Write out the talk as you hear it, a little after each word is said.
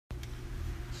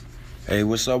Hey,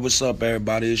 what's up,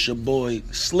 everybody? It's your boy,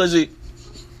 Slizzy.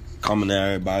 Coming at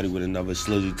everybody with another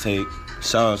Slizzy take.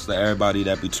 Shout outs to everybody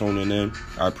that be tuning in.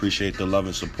 I appreciate the love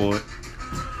and support.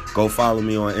 Go follow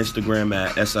me on Instagram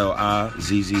at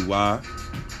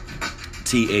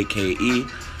SLIZZYTAKE.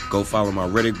 Go follow my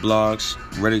Reddit blogs,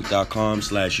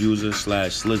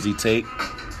 reddit.com/user/SlizzyTake.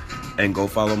 And go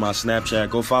follow my Snapchat.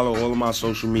 Go follow all of my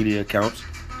social media accounts,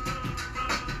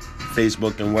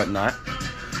 Facebook and whatnot.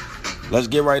 Let's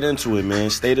get right into it, man.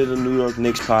 State of the New York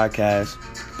Knicks podcast,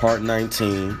 part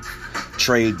 19,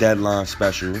 trade deadline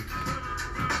special.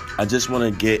 I just want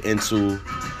to get into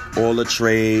all the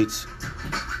trades,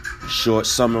 short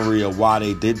summary of why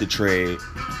they did the trade,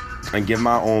 and give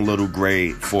my own little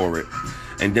grade for it.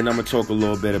 And then I'm going to talk a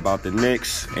little bit about the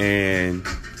Knicks and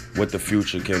what the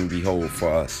future can behold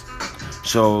for us.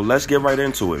 So let's get right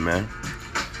into it, man.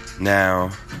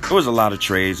 Now, there was a lot of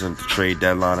trades in the trade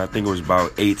deadline. I think it was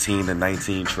about 18 to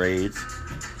 19 trades.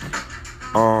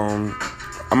 I'm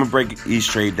going to break each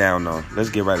trade down, though.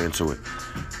 Let's get right into it.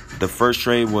 The first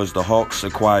trade was the Hawks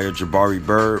acquired Jabari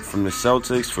Bird from the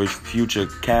Celtics for future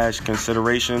cash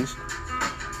considerations.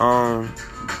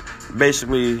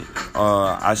 Basically,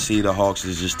 I see the Hawks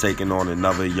is just taking on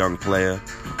another young player.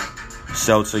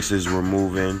 Celtics is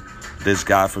removing this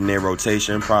guy from their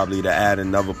rotation, probably to add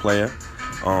another player.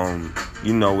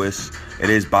 It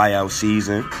is buyout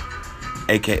season,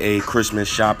 aka Christmas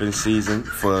shopping season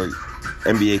for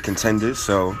NBA contenders.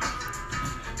 So,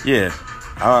 yeah,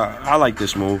 I like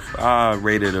this move. I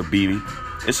rate it a B.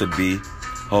 It's a B.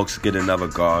 Hawks get another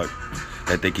guard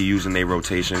that they can use in their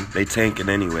rotation. They tanking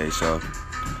anyway, so.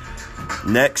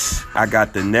 Next, I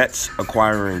got the Nets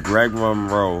acquiring Greg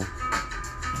Monroe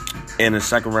and a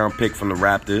second-round pick from the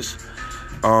Raptors.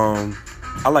 I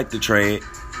like the trade.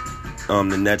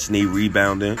 The Nets need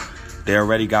rebounding. They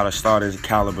already got a starting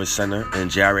caliber center in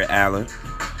Jarrett Allen.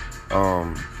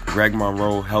 Greg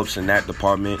Monroe helps in that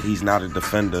department. He's not a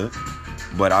defender,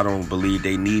 but I don't believe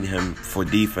they need him for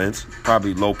defense.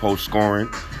 Probably low post scoring.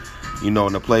 In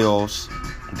the playoffs,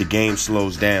 the game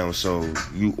slows down, so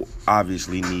you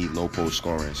obviously need low post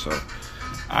scoring. So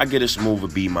I get this move a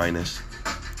B-. It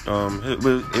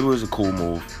was a cool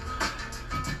move.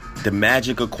 The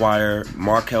Magic acquire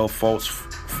Markelle Fultz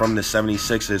from the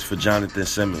 76ers for Jonathan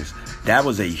Simmons. That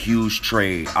was a huge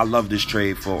trade. I love this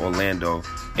trade for Orlando,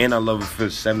 and I love it for the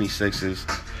 76ers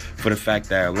for the fact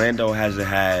that Orlando hasn't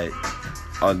had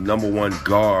a number one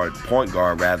point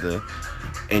guard,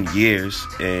 in years,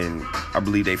 and I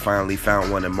believe they finally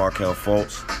found one in Markelle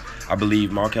Fultz. I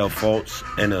believe Markelle Fultz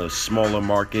in a smaller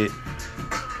market,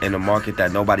 in a market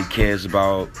that nobody cares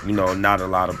about, not a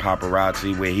lot of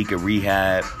paparazzi, where he could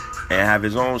rehab and have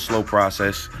his own slow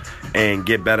process and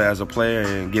get better as a player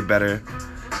and get better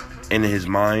in his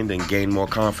mind and gain more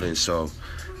confidence. So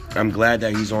I'm glad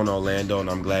that he's on Orlando, and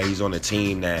I'm glad he's on a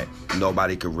team that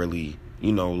nobody could really,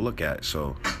 look at.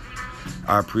 So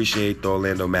I appreciate the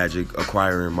Orlando Magic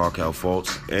acquiring Markelle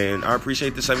Fultz, and I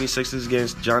appreciate the 76ers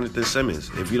against Jonathan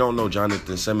Simmons. If you don't know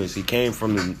Jonathan Simmons, he came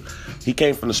from the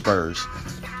Spurs.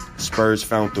 Spurs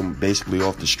found him basically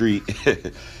off the street.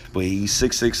 But he's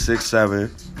 6'6",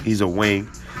 6'7". He's a wing.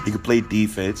 He could play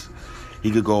defense. He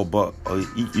could go above.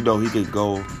 He could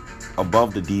go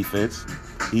above the defense.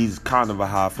 He's kind of a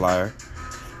high flyer.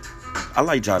 I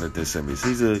like Jonathan Simmons.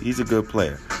 He's a good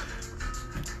player.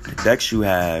 Next, you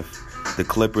have the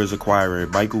Clippers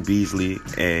acquiring Michael Beasley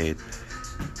and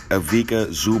Ivica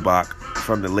Zubac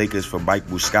from the Lakers for Mike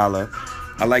Muscala.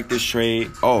 I like this trade.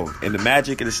 Oh, and the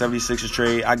Magic and the 76ers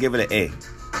trade, I give it an A.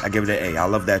 I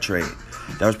love that trade.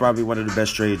 That was probably one of the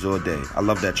best trades all day. I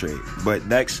love that trade. But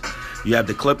next, you have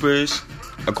the Clippers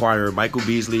acquiring Michael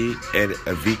Beasley and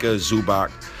Ivica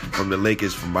Zubac from the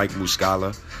Lakers for Mike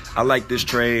Muscala. I like this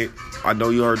trade. I know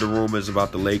you heard the rumors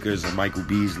about the Lakers and Michael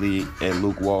Beasley and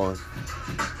Luke Walton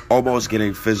almost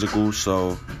getting physical.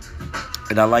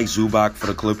 And I like Zubac for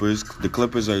the Clippers. The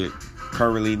Clippers are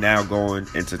currently now going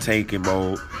into tanking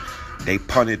mode. They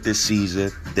punted this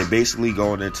season. They're basically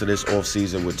going into this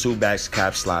offseason with 2 max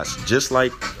cap slots, just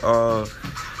like the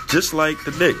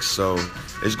Knicks. So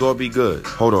it's gonna be good.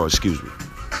 Hold on, excuse me.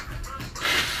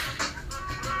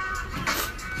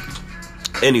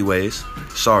 Anyways,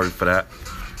 sorry for that.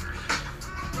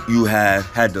 You had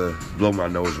to blow my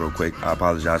nose real quick. I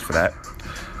apologize for that.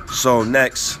 So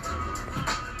next,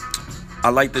 I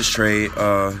like this trade.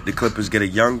 The Clippers get a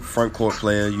young front court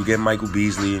player. You get Michael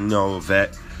Beasley, a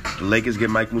vet. The Lakers get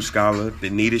Mike Muscala. They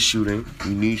needed shooting.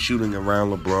 You need shooting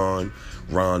around LeBron,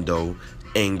 Rondo,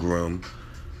 Ingram,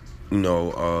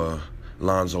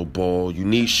 Lonzo Ball. You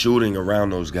need shooting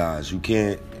around those guys. You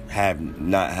can't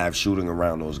not have shooting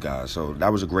around those guys. So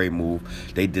that was a great move.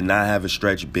 They did not have a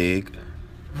stretch big.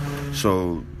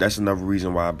 So that's another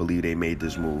reason why I believe they made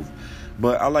this move.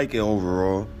 But I like it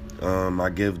overall. I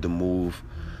give the move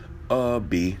a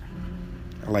B.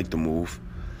 I like the move.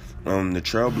 The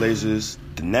Trailblazers,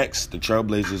 the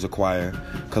Trailblazers acquire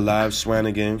Caleb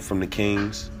Swanigan from the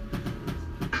Kings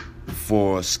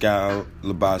for Skal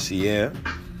Labissiere.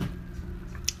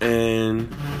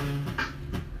 And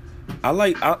I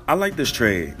like this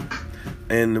trade.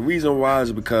 And the reason why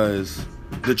is because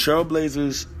the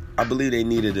Trailblazers, I believe they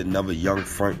needed another young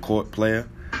front court player.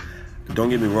 Don't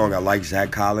get me wrong, I like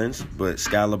Zach Collins, but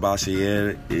Skal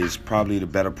Labissiere is probably the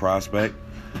better prospect.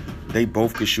 They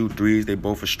both can shoot threes. They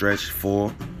both are stretch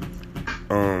four.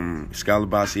 Skal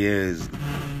Labissiere is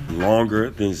longer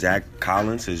than Zach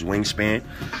Collins, his wingspan.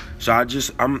 So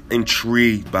I'm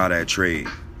intrigued by that trade.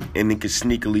 And it could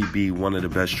sneakily be one of the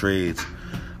best trades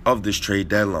of this trade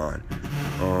deadline.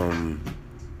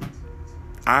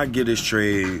 I give this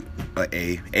trade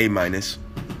a A minus.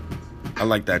 I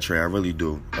like that trade. I really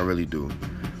do.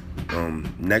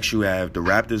 Next, you have the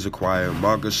Raptors acquire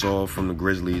Marc Gasol from the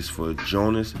Grizzlies for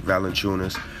Jonas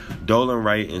Valanciunas, Dolan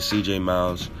Wright, and C.J.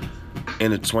 Miles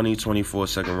in a 2024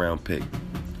 second-round pick.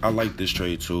 I like this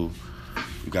trade, too.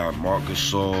 You got Marc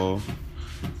Gasol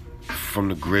from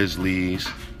the Grizzlies.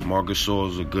 Marc Gasol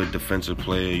is a good defensive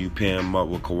player. You pair him up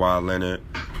with Kawhi Leonard.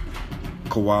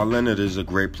 Kawhi Leonard is a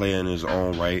great player in his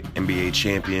own right, NBA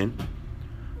champion.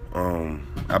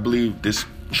 I believe this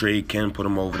trade can put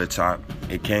him over the top.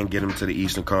 It can get him to the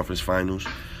Eastern Conference Finals.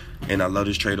 And I love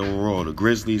this trade overall. The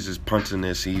Grizzlies is punting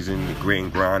their season. The grit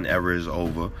and grind era is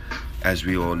over, as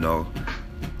we all know.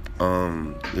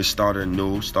 They're starting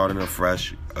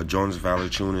afresh. Jonas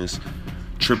Valanciunas,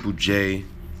 Triple J,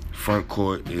 front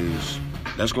court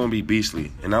that's going to be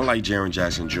beastly. And I like Jaren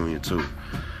Jackson Jr. too.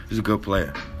 He's a good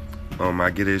player. I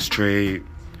get his trade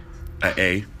an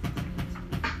A.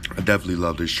 I definitely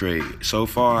love this trade. So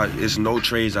far, it's no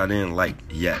trades I didn't like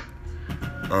yet.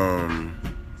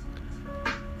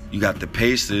 You got the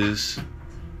Pacers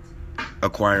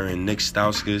acquiring Nick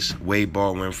Stauskas, Wade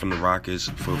Baldwin from the Rockets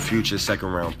for a future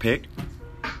second-round pick.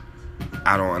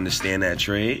 I don't understand that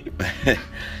trade.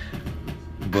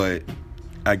 But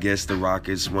I guess the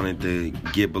Rockets wanted to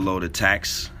get below the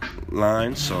tax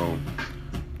line, so,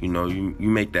 you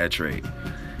make that trade.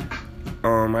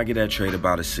 I get that trade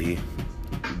about a C.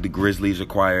 The Grizzlies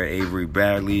acquire Avery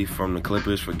Bradley from the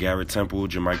Clippers for Garrett Temple,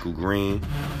 JaMychal Green.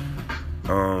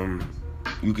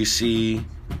 You can see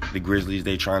the Grizzlies,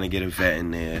 they trying to get a vet in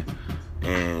there.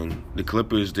 And the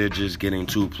Clippers, they're just getting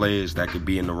two players that could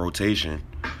be in the rotation.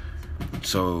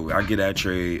 So I get that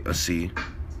trade a C.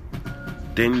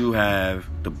 Then you have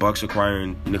the Bucks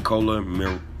acquiring Nikola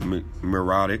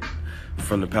Mirotic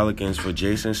from the Pelicans for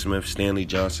Jason Smith, Stanley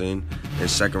Johnson,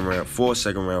 and four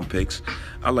second-round picks.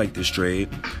 I like this trade.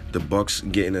 The Bucks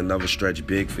getting another stretch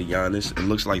big for Giannis. It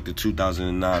looks like the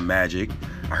 2009 Magic.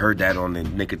 I heard that on the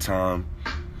Nick of Time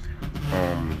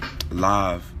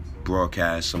live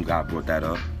broadcast. Some guy brought that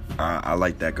up. I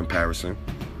like that comparison.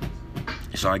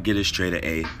 So I get this trade an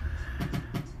A.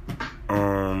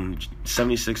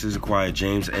 76ers acquired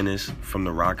James Ennis from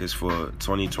the Rockets for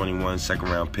 2021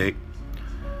 second-round pick.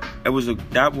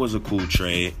 That was a cool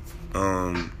trade.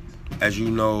 As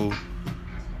you know,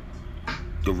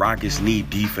 the Rockets need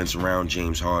defense around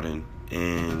James Harden,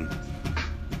 and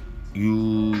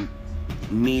you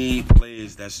need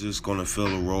players that's just going to fill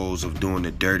the roles of doing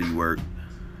the dirty work.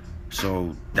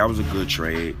 So that was a good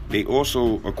trade. They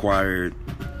also acquired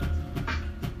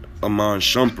Iman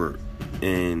Shumpert,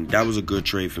 and that was a good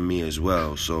trade for me as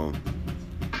well. So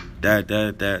that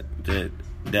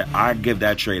I give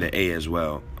that trade an A as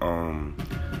well.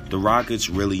 The Rockets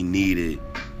really needed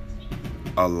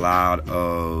a lot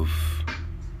of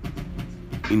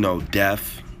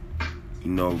depth.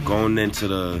 Going into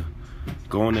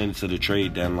the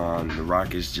trade deadline, the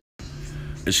Rockets.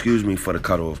 Excuse me for the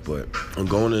cutoff, but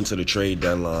going into the trade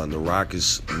deadline, the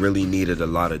Rockets really needed a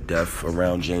lot of depth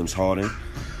around James Harden.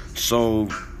 So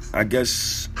I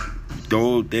guess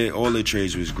all their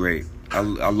trades was great. I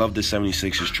love the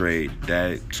 76ers trade.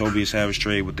 That Tobias Harris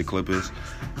trade with the Clippers,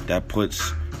 that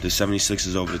puts the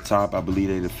 76ers over the top. I believe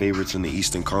they're the favorites in the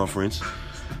Eastern Conference.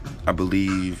 I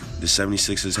believe the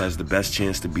 76ers has the best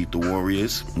chance to beat the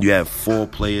Warriors. You have 4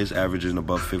 players averaging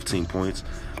above 15 points.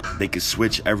 They can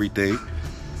switch everything.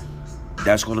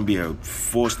 That's going to be a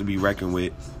force to be reckoned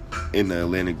with in the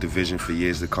Atlantic Division for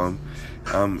years to come.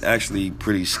 I'm actually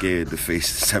pretty scared to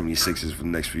face the 76ers for the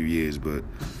next few years, but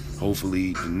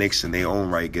hopefully the Knicks in their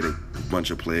own right get a bunch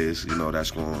of players,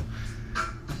 that's going to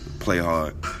play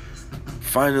hard.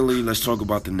 Finally, let's talk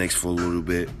about the Knicks for a little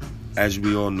bit. As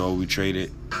we all know, we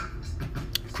traded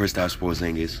Kristaps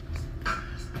Porzingis.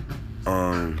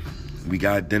 We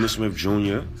got Dennis Smith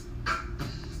Jr.,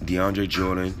 DeAndre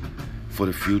Jordan for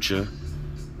the future,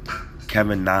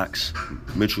 Kevin Knox,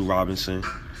 Mitchell Robinson,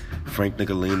 Frank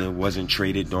Ntilikina wasn't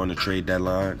traded during the trade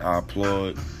deadline. I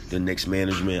applaud the Knicks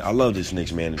management. I love this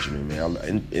Knicks management,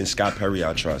 man. And Scott Perry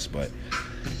I trust, but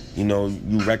you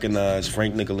recognize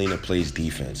Frank Ntilikina plays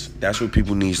defense. That's what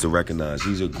people need to recognize.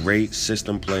 He's a great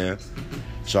system player.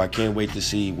 So I can't wait to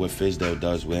see what Fizdale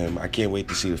does with him. I can't wait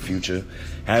to see the future.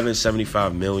 Having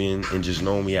 $75 million and just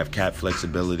knowing we have cap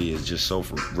flexibility is just so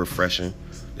refreshing.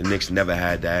 The Knicks never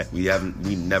had that. We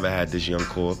never had this young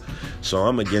core. So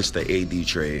I'm against the AD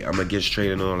trade. I'm against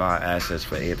trading all our assets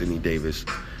for Anthony Davis.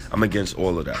 I'm against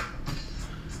all of that.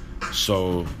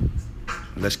 So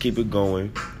let's keep it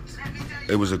going.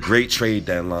 It was a great trade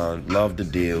deadline. Loved the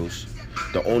deals.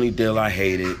 The only deal I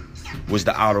hated was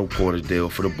the Otto Porter deal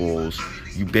for the Bulls.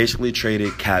 You basically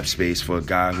traded cap space for a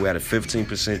guy who had a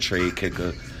 15% trade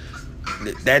kicker.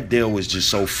 That deal was just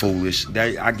so foolish.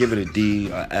 I give it a D,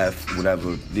 a F,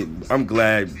 whatever. I'm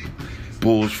glad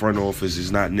Bulls front office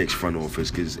is not Knicks front office,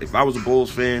 because if I was a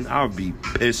Bulls fan, I would be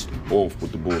pissed off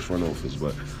with the Bulls front office.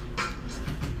 But,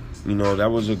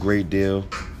 that was a great deal.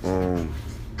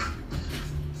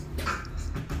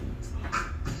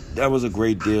 That was a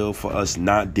great deal for us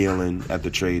not dealing at the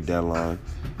trade deadline.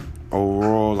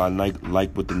 Overall, I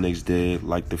like what the Knicks did,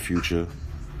 like the future,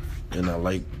 and I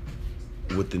like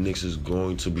what the Knicks is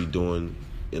going to be doing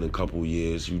in a couple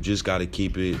years. You just got to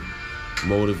keep it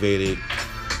motivated,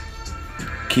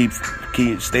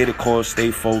 stay the course,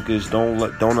 stay focused. Don't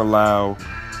allow,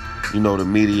 the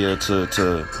media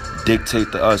to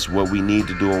dictate to us what we need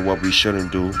to do and what we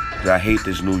shouldn't do. 'Cause I hate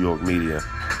this New York media,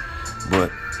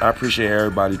 but I appreciate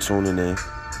everybody tuning in.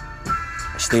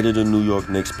 State of the New York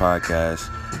Knicks podcast,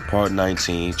 part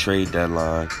 19, trade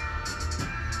deadline.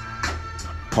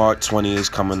 Part 20 is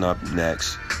coming up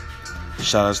next.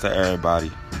 Shout outs to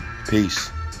everybody. Peace.